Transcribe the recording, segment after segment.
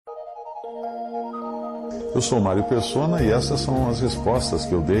Eu sou Mário Persona e essas são as respostas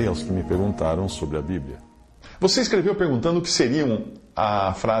que eu dei aos que me perguntaram sobre a Bíblia. Você escreveu perguntando o que seriam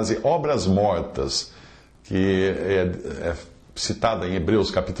a frase obras mortas, que é citada em Hebreus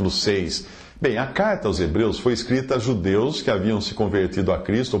capítulo 6. Bem, a carta aos Hebreus foi escrita a judeus que haviam se convertido a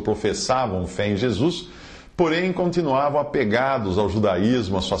Cristo ou professavam fé em Jesus, porém continuavam apegados ao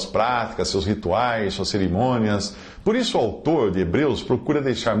judaísmo, às suas práticas, seus rituais, suas cerimônias. Por isso o autor de Hebreus procura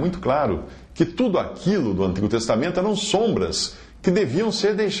deixar muito claro que tudo aquilo do Antigo Testamento eram sombras que deviam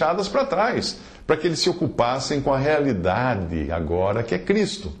ser deixadas para trás, para que eles se ocupassem com a realidade agora que é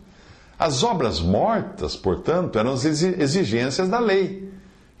Cristo. As obras mortas, portanto, eram as exigências da lei,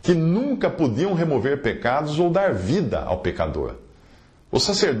 que nunca podiam remover pecados ou dar vida ao pecador. Os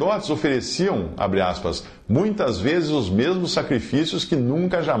sacerdotes ofereciam, abre aspas, muitas vezes os mesmos sacrifícios que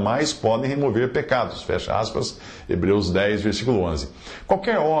nunca jamais podem remover pecados, fecha aspas, Hebreus 10, versículo 11.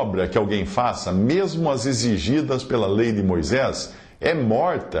 Qualquer obra que alguém faça, mesmo as exigidas pela lei de Moisés, é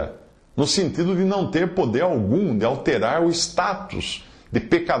morta, no sentido de não ter poder algum de alterar o status de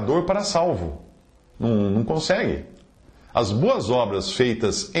pecador para salvo. Não consegue. As boas obras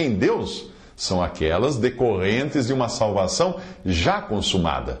feitas em Deus são aquelas decorrentes de uma salvação já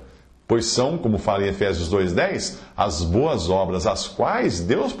consumada, pois são, como fala em Efésios 2,10, as boas obras as quais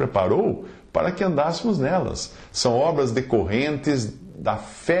Deus preparou para que andássemos nelas. São obras decorrentes da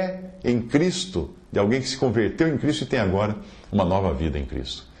fé em Cristo, de alguém que se converteu em Cristo e tem agora uma nova vida em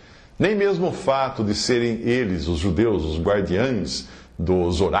Cristo. Nem mesmo o fato de serem eles, os judeus, os guardiães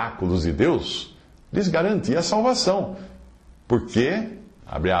dos oráculos de Deus, lhes garantia a salvação, porque,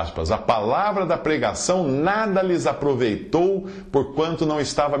 abre aspas, a palavra da pregação nada lhes aproveitou, porquanto não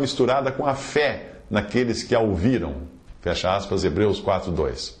estava misturada com a fé naqueles que a ouviram. Fecha aspas, Hebreus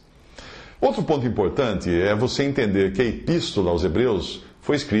 4:2. Outro ponto importante é você entender que a epístola aos Hebreus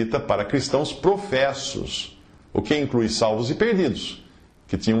foi escrita para cristãos professos, o que inclui salvos e perdidos,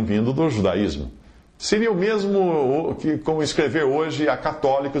 que tinham vindo do judaísmo. Seria o mesmo que como escrever hoje a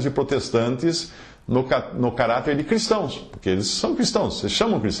católicos e protestantes no caráter de cristãos, porque eles são cristãos, se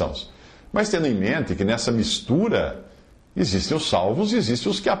chamam cristãos. Mas tendo em mente que nessa mistura existem os salvos e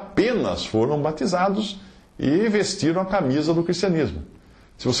existem os que apenas foram batizados e vestiram a camisa do cristianismo.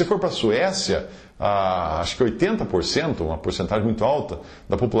 Se você for para a Suécia, acho que 80%, uma porcentagem muito alta,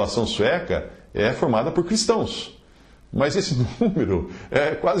 da população sueca é formada por cristãos. Mas esse número é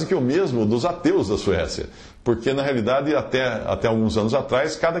quase que o mesmo dos ateus da Suécia. Porque, na realidade, até alguns anos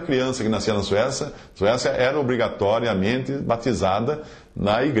atrás, cada criança que nascia na Suécia era obrigatoriamente batizada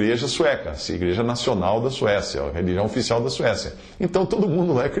na igreja sueca, a igreja nacional da Suécia, a religião oficial da Suécia. Então, todo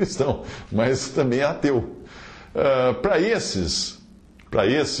mundo lá é cristão, mas também é ateu. Para esses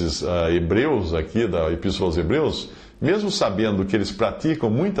hebreus aqui, da Epístola aos Hebreus, mesmo sabendo que eles praticam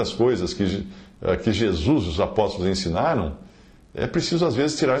muitas coisas que Jesus e os apóstolos ensinaram, é preciso às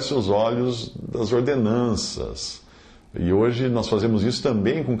vezes tirar seus olhos das ordenanças. E hoje nós fazemos isso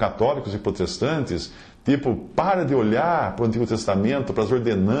também com católicos e protestantes, tipo, para de olhar para o Antigo Testamento, para as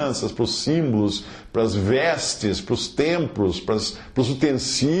ordenanças, para os símbolos, para as vestes, para os templos, para os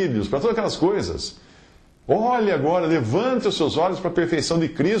utensílios, para todas aquelas coisas. Olhe agora, levante os seus olhos para a perfeição de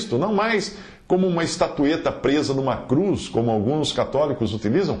Cristo, não mais como uma estatueta presa numa cruz, como alguns católicos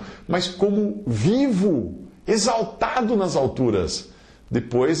utilizam, mas como vivo, exaltado nas alturas,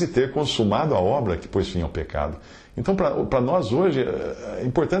 depois de ter consumado a obra que pôs fim ao pecado. Então, para nós hoje, é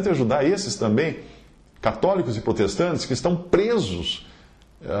importante ajudar esses também, católicos e protestantes, que estão presos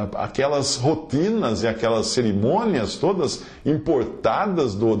aquelas rotinas e aquelas cerimônias todas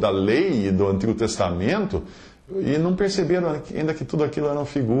importadas da lei e do Antigo Testamento, e não perceberam ainda que tudo aquilo eram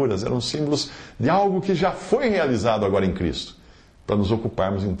figuras, eram símbolos de algo que já foi realizado agora em Cristo, para nos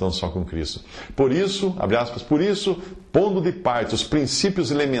ocuparmos então só com Cristo. Por isso, abre aspas, por isso, pondo de parte os princípios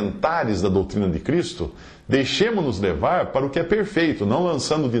elementares da doutrina de Cristo, deixemo-nos levar para o que é perfeito, não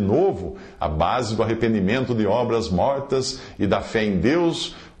lançando de novo a base do arrependimento de obras mortas e da fé em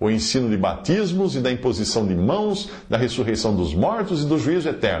Deus, o ensino de batismos e da imposição de mãos, da ressurreição dos mortos e do juízo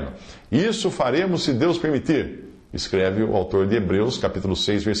eterno. Isso faremos se Deus permitir, escreve o autor de Hebreus, capítulo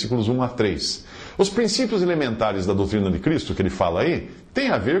 6, versículos 1 a 3. Os princípios elementares da doutrina de Cristo, que ele fala aí, têm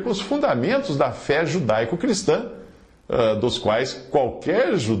a ver com os fundamentos da fé judaico-cristã, dos quais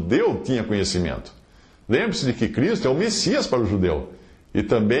qualquer judeu tinha conhecimento. Lembre-se de que Cristo é o Messias para o judeu. E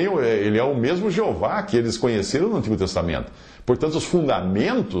também ele é o mesmo Jeová que eles conheceram no Antigo Testamento. Portanto, os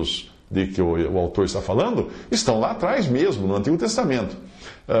fundamentos de que o autor está falando estão lá atrás mesmo, no Antigo Testamento.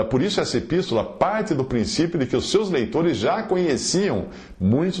 Por isso, essa epístola parte do princípio de que os seus leitores já conheciam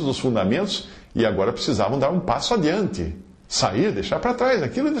muitos dos fundamentos e agora precisavam dar um passo adiante, Sair, deixar para trás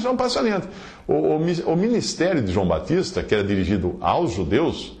aquilo e deixar um passo adiante. O ministério de João Batista, que era dirigido aos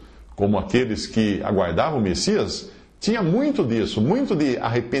judeus, como aqueles que aguardavam o Messias, tinha muito disso, muito de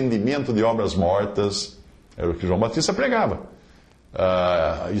arrependimento de obras mortas. Era o que João Batista pregava.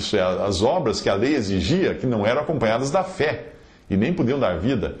 Isso é, as obras que a lei exigia, que não eram acompanhadas da fé e nem podiam dar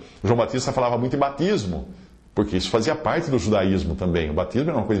vida. João Batista falava muito em batismo, porque isso fazia parte do judaísmo também. O batismo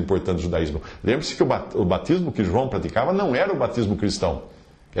era uma coisa importante do judaísmo. Lembre-se que o batismo que João praticava não era o batismo cristão,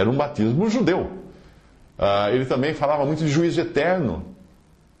 era um batismo judeu. Ele também falava muito de juízo eterno.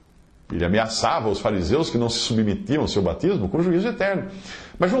 Ele ameaçava os fariseus que não se submetiam ao seu batismo com juízo eterno.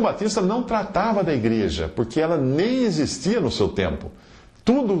 Mas João Batista não tratava da igreja, porque ela nem existia no seu tempo.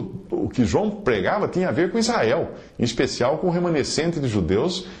 Tudo o que João pregava tinha a ver com Israel, em especial com o remanescente de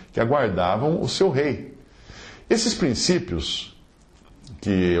judeus que aguardavam o seu rei. Esses princípios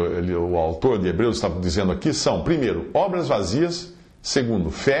que o autor de Hebreus está dizendo aqui são, primeiro, obras vazias;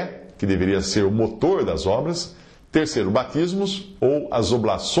 segundo, fé, que deveria ser o motor das obras; terceiro, batismos, ou as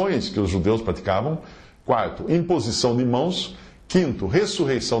oblações que os judeus praticavam; quarto, imposição de mãos; quinto,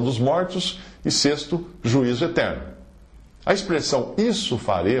 ressurreição dos mortos; e sexto, juízo eterno. A expressão "isso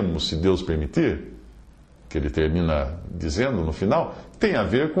faremos se Deus permitir", que ele termina dizendo no final, tem a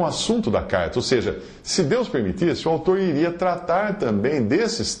ver com o assunto da carta. Ou seja, se Deus permitisse, o autor iria tratar também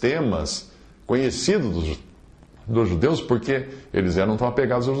desses temas conhecidos dos judeus, porque eles eram tão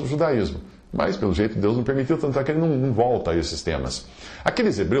apegados ao judaísmo. Mas, pelo jeito, Deus não permitiu, tanto é que ele não volta a esses temas.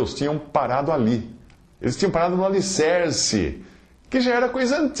 Aqueles hebreus tinham parado ali. Eles tinham parado no alicerce, que já era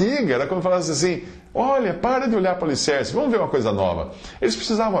coisa antiga. Era como falasse assim: olha, para de olhar para o alicerce, vamos ver uma coisa nova. Eles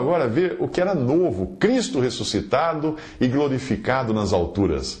precisavam agora ver o que era novo: Cristo ressuscitado e glorificado nas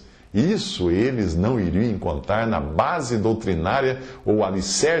alturas. Isso eles não iriam encontrar na base doutrinária, ou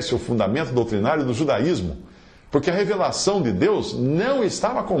alicerce, ou fundamento doutrinário do judaísmo. Porque a revelação de Deus não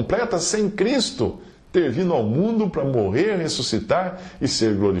estava completa sem Cristo ter vindo ao mundo para morrer, ressuscitar e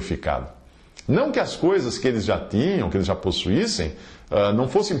ser glorificado. Não que as coisas que eles já tinham, que eles já possuíssem, não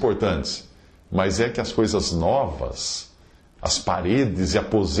fossem importantes, mas é que as coisas novas, as paredes e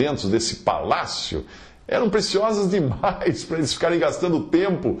aposentos desse palácio, eram preciosas demais para eles ficarem gastando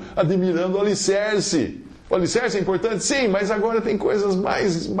tempo admirando o alicerce. O alicerce é importante, sim, mas agora tem coisas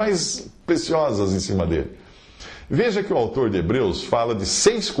mais preciosas em cima dele. Veja que o autor de Hebreus fala de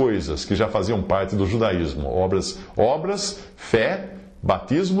 6 coisas que já faziam parte do judaísmo: obras, fé,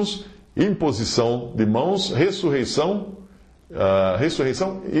 batismos, imposição de mãos, ressurreição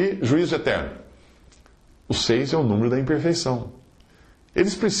e juízo eterno. O 6 é o número da imperfeição.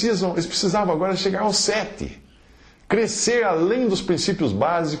 Eles precisavam agora chegar ao 7. Crescer além dos princípios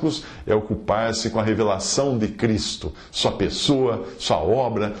básicos é ocupar-se com a revelação de Cristo, sua pessoa, sua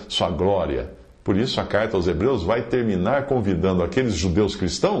obra, sua glória. Por isso a carta aos Hebreus vai terminar convidando aqueles judeus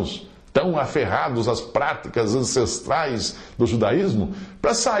cristãos, tão aferrados às práticas ancestrais do judaísmo,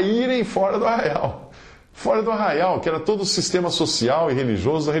 para saírem fora do arraial. Fora do arraial, que era todo o sistema social e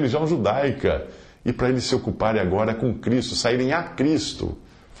religioso da religião judaica. E para eles se ocuparem agora com Cristo, saírem a Cristo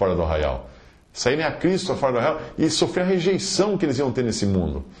fora do arraial. Saírem a Cristo fora do arraial e sofrer a rejeição que eles iam ter nesse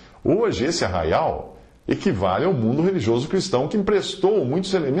mundo. Hoje, esse arraial equivale ao mundo religioso cristão que emprestou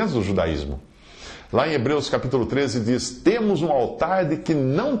muitos elementos do judaísmo. Lá em Hebreus capítulo 13 diz: temos um altar de que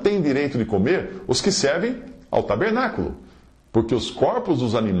não tem direito de comer os que servem ao tabernáculo, porque os corpos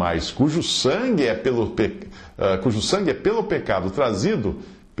dos animais cujo sangue é pelo pecado trazido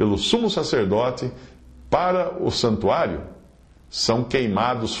pelo sumo sacerdote para o santuário são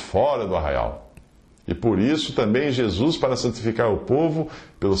queimados fora do arraial. E por isso também Jesus, para santificar o povo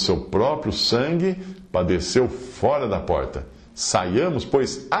pelo seu próprio sangue, padeceu fora da porta. Saiamos,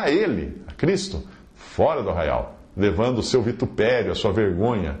 pois, a ele, a Cristo, fora do arraial, levando o seu vitupério, a sua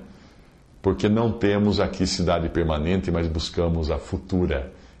vergonha, porque não temos aqui cidade permanente, mas buscamos a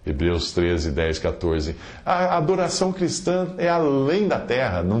futura. Hebreus 13, 10, 14. A adoração cristã é além da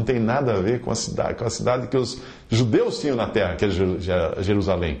terra, não tem nada a ver com a cidade que os judeus tinham na terra, que é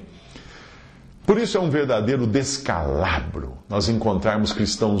Jerusalém. Por isso é um verdadeiro descalabro nós encontrarmos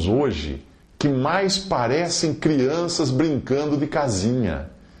cristãos hoje que mais parecem crianças brincando de casinha.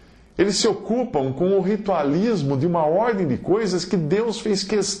 Eles se ocupam com o ritualismo de uma ordem de coisas que Deus fez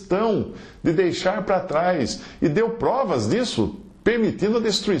questão de deixar para trás e deu provas disso, permitindo a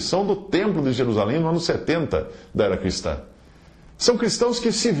destruição do templo de Jerusalém no ano 70 da era cristã. São cristãos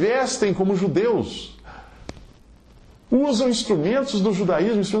que se vestem como judeus, usam instrumentos do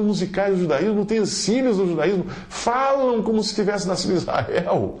judaísmo, instrumentos musicais do judaísmo, utensílios do judaísmo, falam como se tivesse nascido em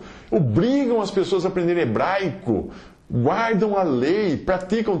Israel, obrigam as pessoas a aprender hebraico, guardam a lei,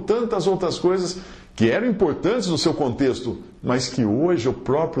 praticam tantas outras coisas que eram importantes no seu contexto, mas que hoje o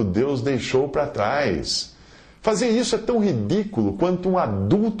próprio Deus deixou para trás. Fazer isso é tão ridículo quanto um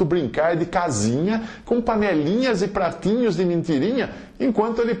adulto brincar de casinha com panelinhas e pratinhos de mentirinha,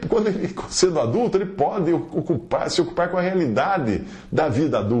 enquanto quando ele, sendo adulto, ele pode se ocupar com a realidade da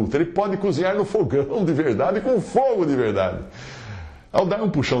vida adulta. Ele pode cozinhar no fogão de verdade, com fogo de verdade. Ao dar um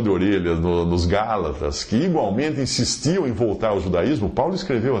puxão de orelha nos Gálatas, que igualmente insistiam em voltar ao judaísmo, Paulo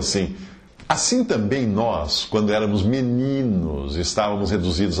escreveu assim: assim também nós, quando éramos meninos, estávamos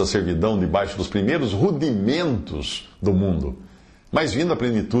reduzidos à servidão debaixo dos primeiros rudimentos do mundo. Mas vindo a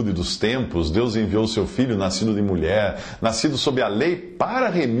plenitude dos tempos, Deus enviou seu Filho, nascido de mulher, nascido sob a lei, para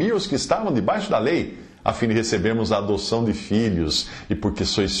remir os que estavam debaixo da lei, a fim de recebermos a adoção de filhos. E porque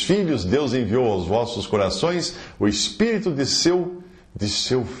sois filhos, Deus enviou aos vossos corações o Espírito de seu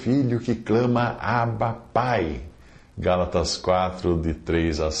Filho que clama: Abba, Pai. Gálatas 4, de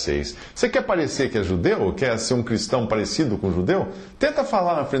 3 a 6. Você quer parecer que é judeu? Quer ser um cristão parecido com o judeu? Tenta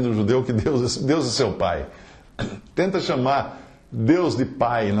falar na frente do judeu que Deus é seu pai. Tenta chamar Deus de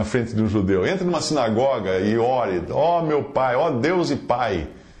pai na frente de um judeu. Entre numa sinagoga e ore: ó meu pai, ó Deus e pai.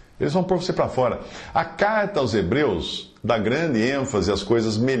 Eles vão pôr você para fora. A carta aos Hebreus dá grande ênfase às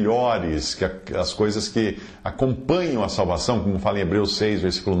coisas melhores, as coisas que acompanham a salvação, como fala em Hebreus 6,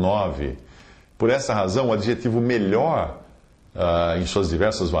 versículo 9. Por essa razão, o adjetivo melhor, em suas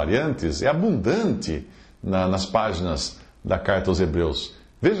diversas variantes, é abundante nas páginas da carta aos Hebreus.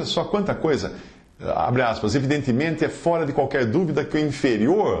 Veja só quanta coisa, abre aspas, evidentemente é fora de qualquer dúvida que o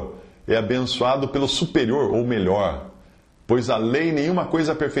inferior é abençoado pelo superior ou melhor, pois a lei nenhuma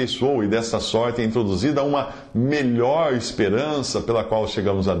coisa aperfeiçoou, e dessa sorte é introduzida uma melhor esperança pela qual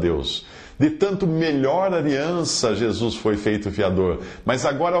chegamos a Deus. De tanto melhor aliança Jesus foi feito fiador, mas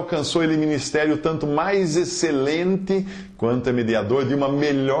agora alcançou ele ministério tanto mais excelente quanto é mediador de uma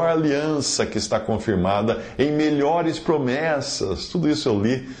melhor aliança que está confirmada em melhores promessas. Tudo isso eu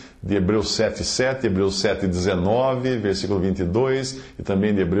li de Hebreus 7:7, Hebreus 7:19, versículo 22 e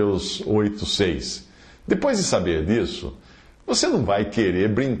também de Hebreus 8:6. Depois de saber disso, você não vai querer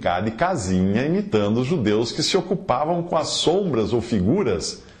brincar de casinha imitando os judeus que se ocupavam com as sombras ou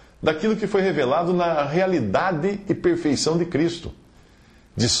figuras daquilo que foi revelado na realidade e perfeição de Cristo.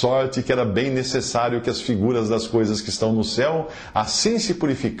 De sorte que era bem necessário que as figuras das coisas que estão no céu assim se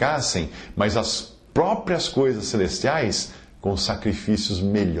purificassem, mas as próprias coisas celestiais com sacrifícios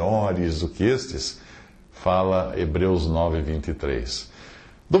melhores do que estes, fala Hebreus 9:23.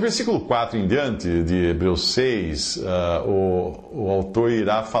 Do versículo 4 em diante de Hebreus 6, o autor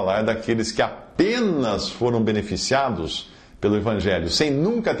irá falar daqueles que apenas foram beneficiados pelo Evangelho, sem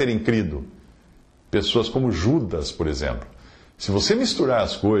nunca terem crido. Pessoas como Judas, por exemplo. Se você misturar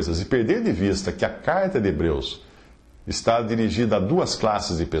as coisas e perder de vista que a carta de Hebreus está dirigida a duas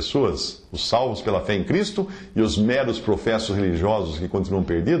classes de pessoas, os salvos pela fé em Cristo e os meros professos religiosos que continuam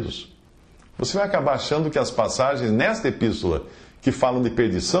perdidos, você vai acabar achando que as passagens nesta epístola que falam de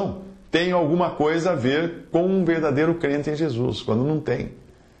perdição têm alguma coisa a ver com um verdadeiro crente em Jesus, quando não tem.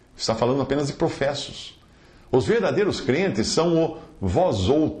 Está falando apenas de professos. Os verdadeiros crentes são o vós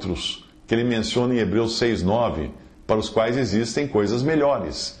outros, que ele menciona em Hebreus 6:9, para os quais existem coisas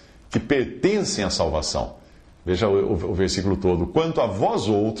melhores, que pertencem à salvação. Veja o versículo todo. Quanto a vós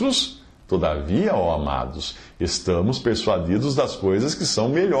outros, todavia, ó amados, estamos persuadidos das coisas que são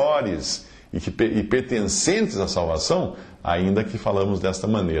melhores e pertencentes à salvação, ainda que falamos desta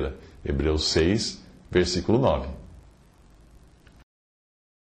maneira. Hebreus 6, versículo 9.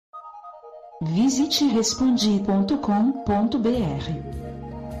 Visite respondi.com.br.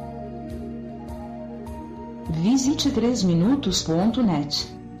 Visite 3minutos.net.